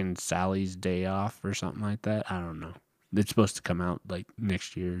Jack and Sally's Day Off or something like that. I don't know. It's supposed to come out like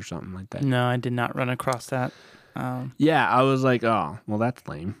next year or something like that. No, I did not run across that. Yeah, I was like, oh, well, that's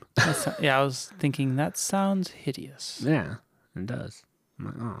lame. I was thinking that sounds hideous. Yeah, it does. I'm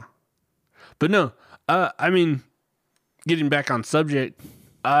like, oh. But no, I mean, getting back on subject,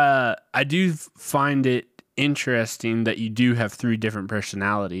 I do find it interesting that you do have 3 different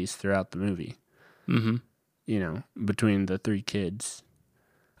personalities throughout the movie. Mm-hmm. Between the 3 kids.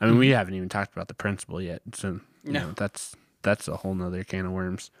 I mean, we haven't even talked about the principal yet, so that's a whole nother can of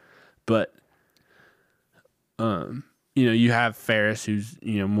worms. But you have Ferris, who's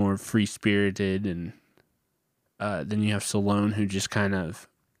more free spirited, and then you have Salone, who just kind of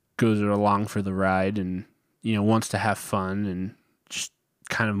goes along for the ride and wants to have fun and just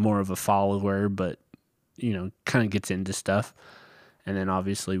kind of more of a follower, but kind of gets into stuff. And then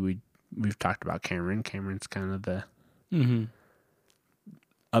obviously we've talked about Cameron. Cameron's kind of the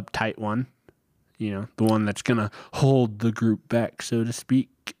uptight one, the one that's gonna hold the group back, so to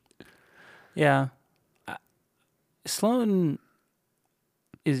speak. Yeah. Sloane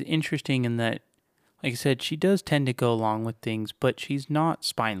is interesting in that, like I said, she does tend to go along with things, but she's not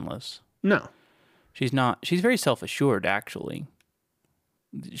spineless. No. She's not. She's very self-assured, actually.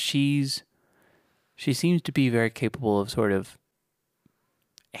 She seems to be very capable of sort of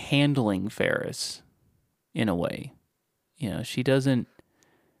handling Ferris in a way. She doesn't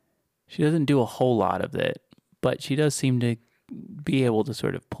do a whole lot of it, but she does seem to be able to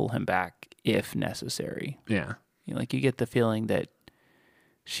sort of pull him back if necessary. Yeah. You get the feeling that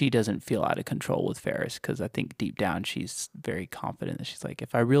she doesn't feel out of control with Ferris, because I think deep down she's very confident that she's like,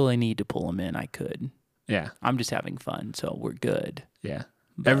 if I really need to pull him in, I could. Yeah. I'm just having fun, so we're good. Yeah.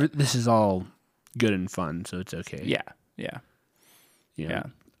 This is all good and fun, so it's okay. Yeah. Yeah. Yeah.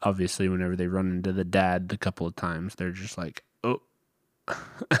 Obviously, whenever they run into the dad the couple of times, they're just like, oh,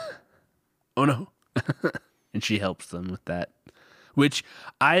 oh no. And she helps them with that, which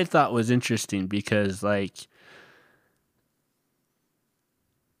I thought was interesting because, like,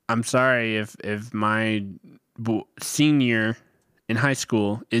 I'm sorry if my senior in high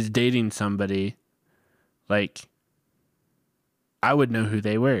school is dating somebody, like, I would know who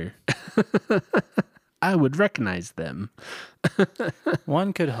they were. I would recognize them.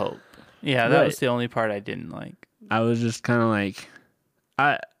 One could hope. Yeah, that was the only part I didn't like. I was just kind of like,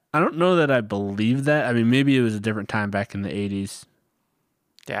 I don't know that I believe that. I mean, maybe it was a different time back in the 80s.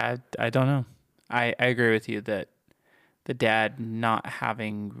 Yeah, I don't know. I agree with you that the dad not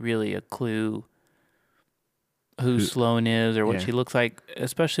having really a clue who Sloane is or what she looks like,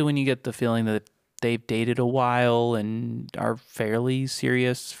 especially when you get the feeling that they've dated a while and are fairly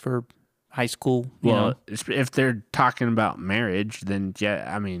serious for high school. If they're talking about marriage, then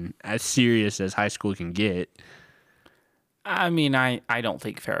yeah, I mean, as serious as high school can get. I mean, I don't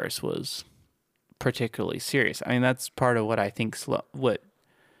think Ferris was particularly serious. I mean, that's part of what I think what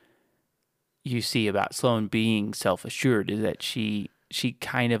you see about Sloane being self-assured is that she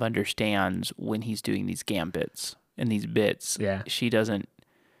kind of understands when he's doing these gambits and these bits. Yeah. She doesn't,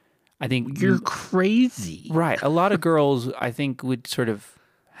 I think... You're crazy. Right. A lot of girls, I think, would sort of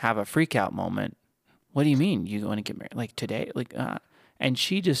have a freak out moment. What do you mean? You want to get married? Like today? And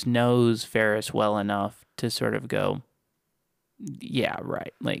she just knows Ferris well enough to sort of go, yeah,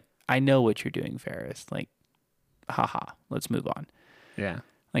 right. Like, I know what you're doing, Ferris. Like, haha, let's move on. Yeah.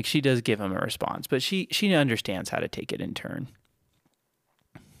 Like, she does give him a response, but she understands how to take it in turn.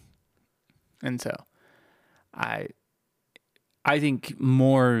 And so I think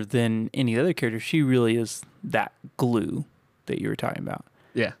more than any other character, she really is that glue that you were talking about.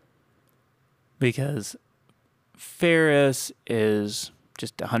 Yeah. Because Ferris is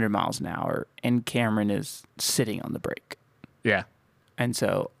just 100 miles an hour and Cameron is sitting on the brake. Yeah. And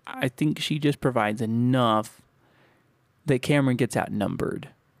so I think she just provides enough that Cameron gets outnumbered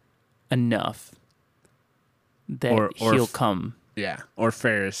enough that he'll come. Yeah. Or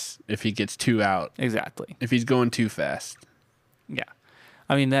Ferris, if he gets too out. Exactly. If he's going too fast. Yeah.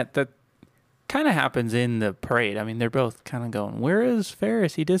 I mean, that kind of happens in the parade. I mean, they're both kind of going, where is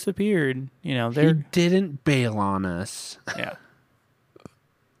Ferris? He disappeared. You know, he didn't bail on us. Yeah.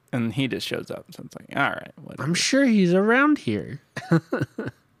 And he just shows up. So it's like, all right. Whatever. I'm sure he's around here.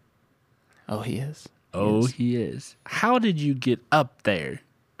 Oh, he is. He is. How did you get up there?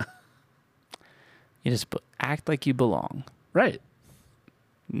 You just act like you belong. Right.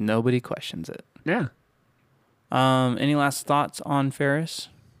 Nobody questions it. Yeah. Any last thoughts on Ferris?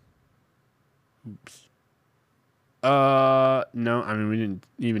 Oops. No. I mean, we didn't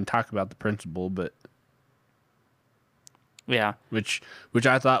even talk about the principal, but yeah, which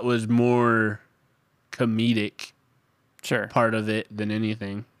I thought was more comedic, sure, part of it than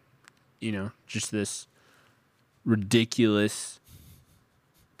anything. You know, just this ridiculous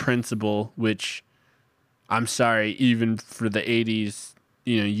principal, which I'm sorry, even for the 80s,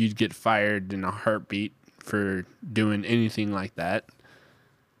 you know, you'd get fired in a heartbeat for doing anything like that.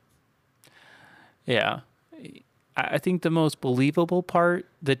 Yeah. I think the most believable part,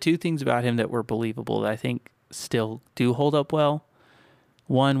 the two things about him that were believable that I think still do hold up well.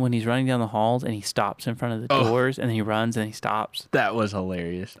 One, when he's running down the halls and he stops in front of the doors and then he runs and he stops. That was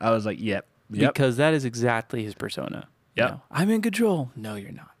hilarious. I was like, yep. Because that is exactly his persona. Yep. You know, I'm in control. No,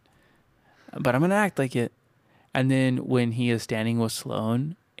 you're not. But I'm going to act like it. And then when he is standing with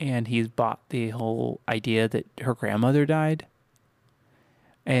Sloane and he's bought the whole idea that her grandmother died.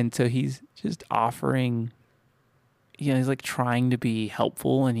 And so he's just offering, you know, he's like trying to be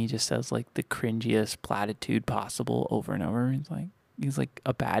helpful and he just says like the cringiest platitude possible over and over. He's like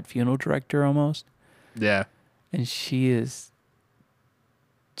a bad funeral director almost. Yeah. And she is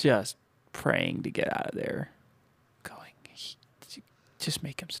just praying to get out of there, going, just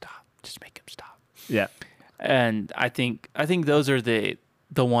make him stop. Just make him stop. Yeah. And I think those are the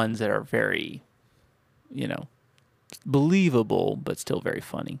ones that are very, you know, believable, but still very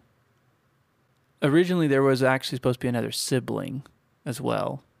funny. Originally, there was actually supposed to be another sibling as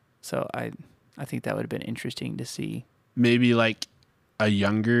well. So I think that would have been interesting to see. Maybe like a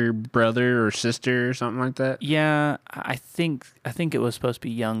younger brother or sister or something like that. Yeah, I think it was supposed to be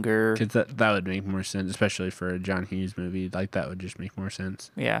younger. Because that would make more sense, especially for a John Hughes movie. Like, that would just make more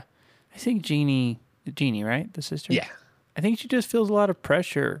sense. Yeah. I think Jeannie, right? The sister? Yeah. I think she just feels a lot of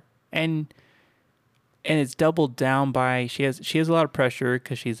pressure. And it's doubled down by, she has a lot of pressure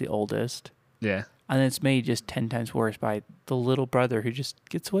because she's the oldest. Yeah. And it's made just 10 times worse by the little brother who just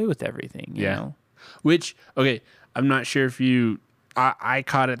gets away with everything, you know? Which, okay, I'm not sure if I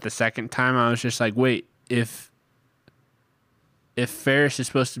caught it the second time. I was just like, wait, if Ferris is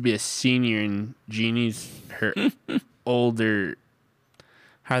supposed to be a senior and Jeannie's her older.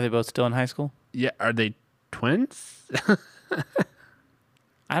 How are they both still in high school? Yeah, are they twins?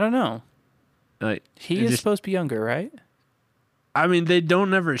 I don't know. Like, he is supposed to be younger, right? I mean, they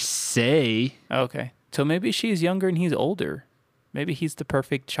don't ever say. Okay. So maybe she's younger and he's older. Maybe he's the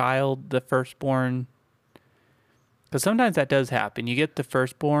perfect child, the firstborn. Because sometimes that does happen. You get the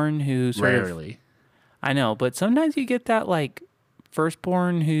firstborn who sort of... Rarely. I know, but sometimes you get that, like,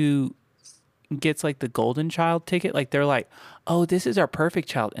 firstborn who gets, like, the golden child ticket. Like, they're like, oh, this is our perfect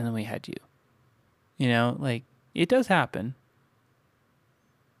child, and then we had you. You know, like, it does happen.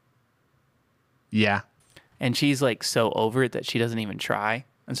 Yeah. And she's, like, so over it that she doesn't even try.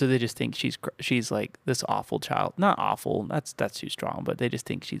 And so they just think she's like, this awful child. Not awful. That's too strong. But they just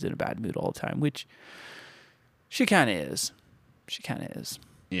think she's in a bad mood all the time, which... She kind of is.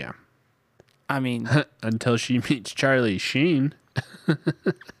 Yeah. I mean... Until she meets Charlie Sheen.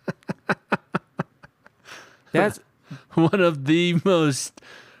 That's... one of the most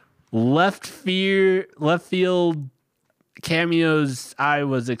left field cameos I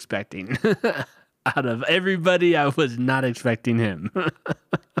was expecting. Out of everybody, I was not expecting him.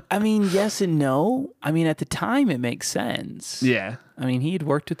 I mean, yes and no. I mean, at the time, it makes sense. Yeah. I mean, he had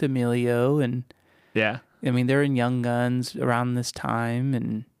worked with Emilio and... Yeah. I mean, they're in Young Guns around this time,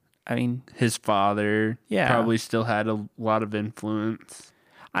 and I mean, His father yeah. probably still had a lot of influence.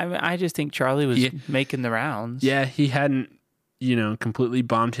 I just think Charlie was making the rounds. Yeah, he hadn't, completely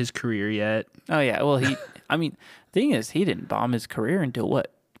bombed his career yet. Oh yeah. Well, I mean, the thing is, he didn't bomb his career until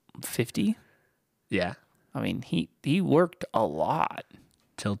what, 50? Yeah. I mean, he worked a lot.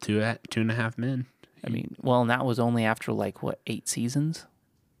 Till 2.5 Men. I mean, well, and that was only after like what, 8 seasons.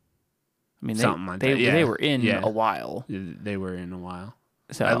 I mean, something like that. Yeah. They were in a while. They were in a while.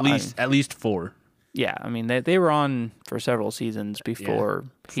 So at least 4. Yeah, I mean, they were on for several seasons before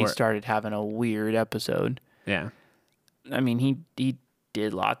he started having a weird episode. Yeah. I mean, he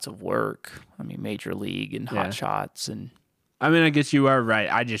did lots of work. I mean, Major League and Hot Shots, and I mean, I guess you are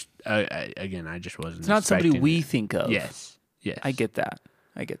right. I just I just wasn't. It's not somebody we think of. Yes. I get that.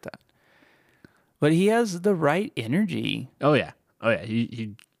 But he has the right energy. Oh yeah.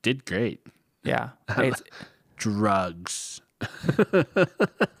 He did great. Yeah. Drugs.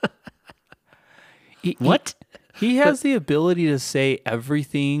 What? He has the ability to say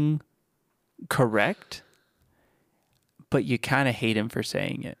everything correct, but you kind of hate him for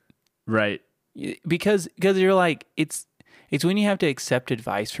saying it. Right. Because you're like, it's when you have to accept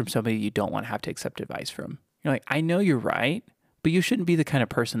advice from somebody you don't want to have to accept advice from. You're like, I know you're right, but you shouldn't be the kind of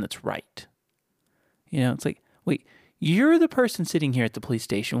person that's right. It's like, wait, you're the person sitting here at the police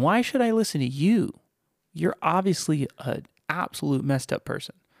station. Why should I listen to you? You're obviously an absolute messed up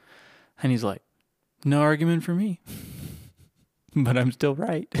person. And he's like, no argument for me, but I'm still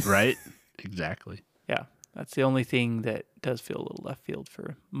right. Right. Exactly. Yeah. That's the only thing that does feel a little left field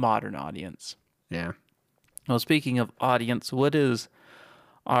for modern audience. Yeah. Well, speaking of audience, what is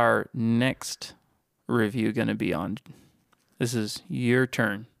our next review going to be on? This is your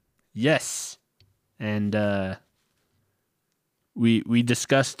turn. Yes. And we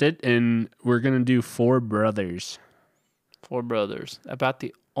discussed it, and we're going to do Four Brothers. Four Brothers. About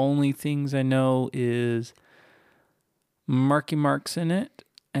the only things I know is Marky Mark's in it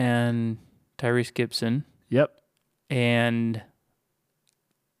and Tyrese Gibson. Yep. And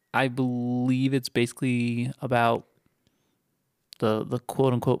I believe it's basically about the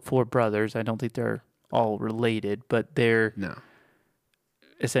quote unquote four brothers. I don't think they're all related, but they're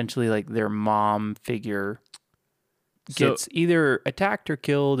essentially like their mom figure gets either attacked or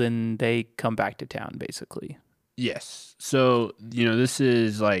killed, and they come back to town basically. Yes. So, this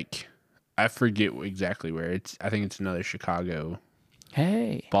is like, I forget exactly where it's. I think it's another Chicago.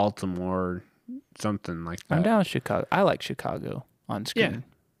 Hey. Baltimore, something like that. I'm down with Chicago. I like Chicago on screen.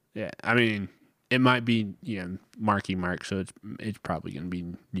 Yeah. I mean, it might be, Marky Mark, so it's probably going to be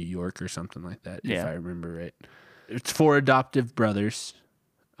New York or something like that, if I remember right. It's 4 adoptive brothers.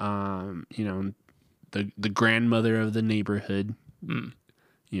 The grandmother of the neighborhood,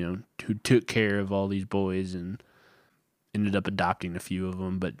 who took care of all these boys and ended up adopting a few of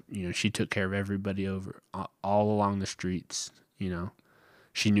them, but she took care of everybody all along the streets.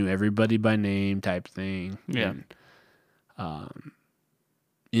 She knew everybody by name, type thing. Yeah.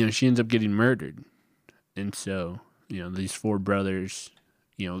 And, she ends up getting murdered, and so these 4 brothers,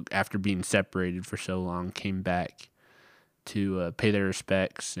 after being separated for so long, came back to pay their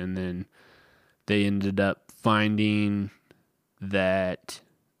respects, and then they ended up finding that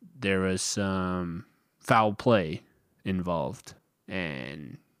there was some foul play involved,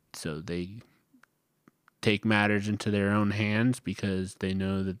 and so they take matters into their own hands because they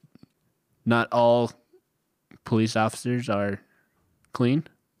know that not all police officers are clean.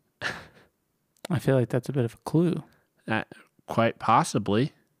 I feel like that's a bit of a clue. Quite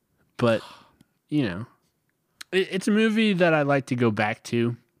possibly, but it's a movie that I like to go back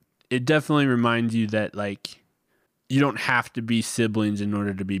to. It definitely reminds you that, like, you don't have to be siblings in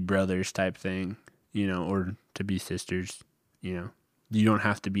order to be brothers type thing, or to be sisters, You don't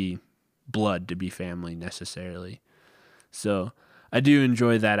have to be blood to be family necessarily. So I do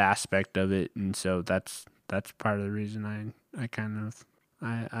enjoy that aspect of it, and so that's part of the reason I kind of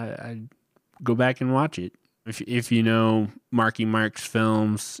I go back and watch it. If you know Marky Mark's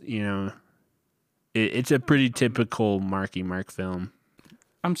films, it's a pretty typical Marky Mark film.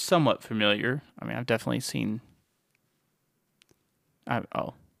 I'm somewhat familiar. I mean, I've definitely seen. I've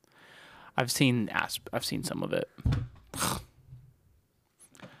seen some of it.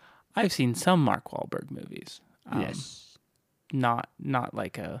 I've seen some Mark Wahlberg movies. Yes. Not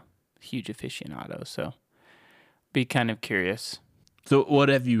like a huge aficionado, so be kind of curious. So what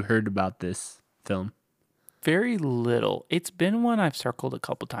have you heard about this film? Very little. It's been one I've circled a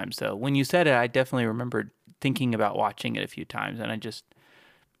couple times, though. When you said it, I definitely remembered thinking about watching it a few times, and I just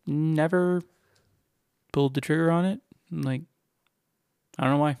never pulled the trigger on it. Like, I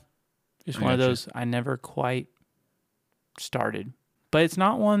don't know why. Just I one of gotcha. those I never quite started. But it's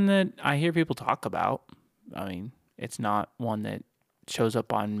not one that I hear people talk about. I mean, it's not one that shows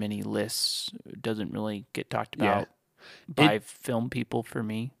up on many lists. It doesn't really get talked Yeah. about by film people for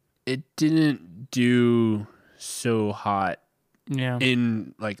me. It didn't do so hot Yeah.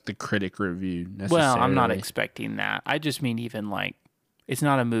 in like the critic review necessarily. Well, I'm not expecting that. I just mean even like it's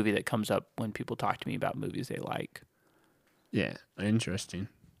not a movie that comes up when people talk to me about movies they like. Yeah, interesting.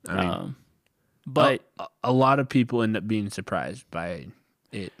 I mean, but a lot of people end up being surprised by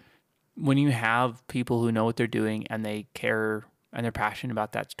it. when you have people who know what they're doing and they care and they're passionate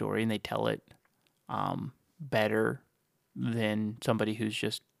about that story and they tell it better than somebody who's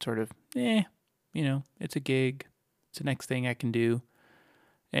just sort of, it's a gig. It's the next thing I can do.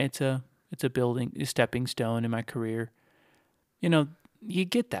 It's a stepping stone in my career. You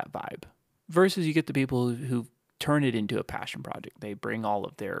get that vibe. Versus you get the people who turn it into a passion project. They bring all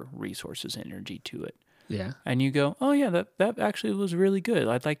of their resources, energy to it. Yeah. And you go, oh yeah, that actually was really good.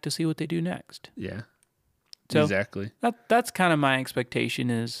 I'd like to see what they do next. Yeah. So exactly. That's kind of my expectation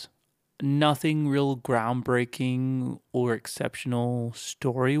is nothing real groundbreaking or exceptional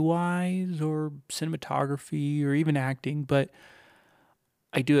story-wise or cinematography or even acting, but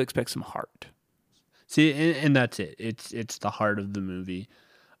I do expect some heart. See, and that's it. It's the heart of the movie.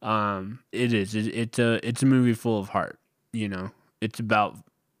 It is. It's a movie full of heart. It's about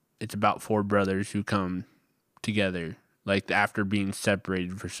four brothers who come together. Like after being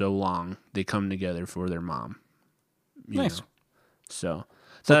separated for so long, they come together for their mom. Nice. Know? So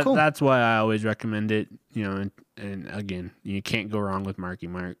Cool. That's why I always recommend it. And again, you can't go wrong with Marky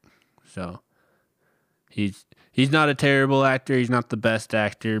Mark. So he's not a terrible actor. He's not the best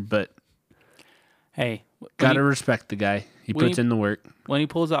actor, but hey, gotta respect the guy. He puts in the work. When he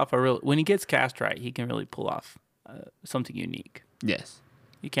pulls off when he gets cast right, he can really pull off something unique. Yes.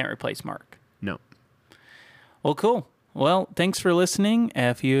 You can't replace Mark. No. Well, cool. Well, thanks for listening.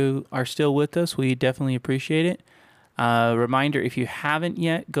 If you are still with us, we definitely appreciate it. Reminder, if you haven't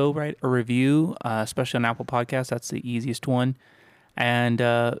yet, go write a review, especially on Apple Podcasts. That's the easiest one. And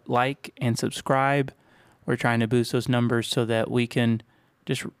like and subscribe. We're trying to boost those numbers so that we can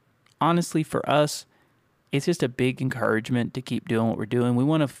just, honestly, for us, it's just a big encouragement to keep doing what we're doing. We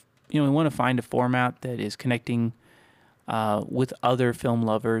want to find a format that is connecting with other film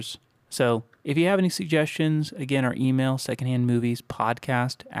lovers. So if you have any suggestions, again, our email,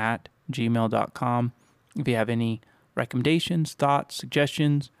 secondhandmoviespodcast@gmail.com. If you have any recommendations, thoughts,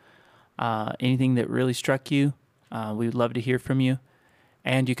 suggestions, anything that really struck you, we would love to hear from you.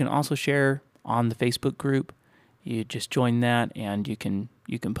 And you can also share on the Facebook group. You just join that and you can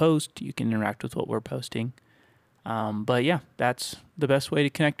post, you can interact with what we're posting. But yeah, that's the best way to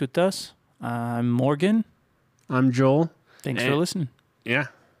connect with us. I'm Morgan. I'm Joel. Thanks for listening. Yeah.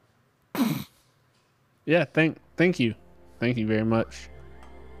 Yeah, thank you. Thank you very much.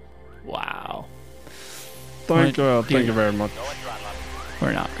 Wow. Thank you very much.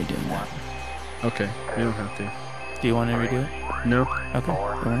 We're not redoing that. Okay, we don't have to. Do you want to redo it? No. Okay,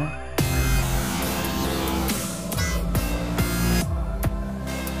 we're not.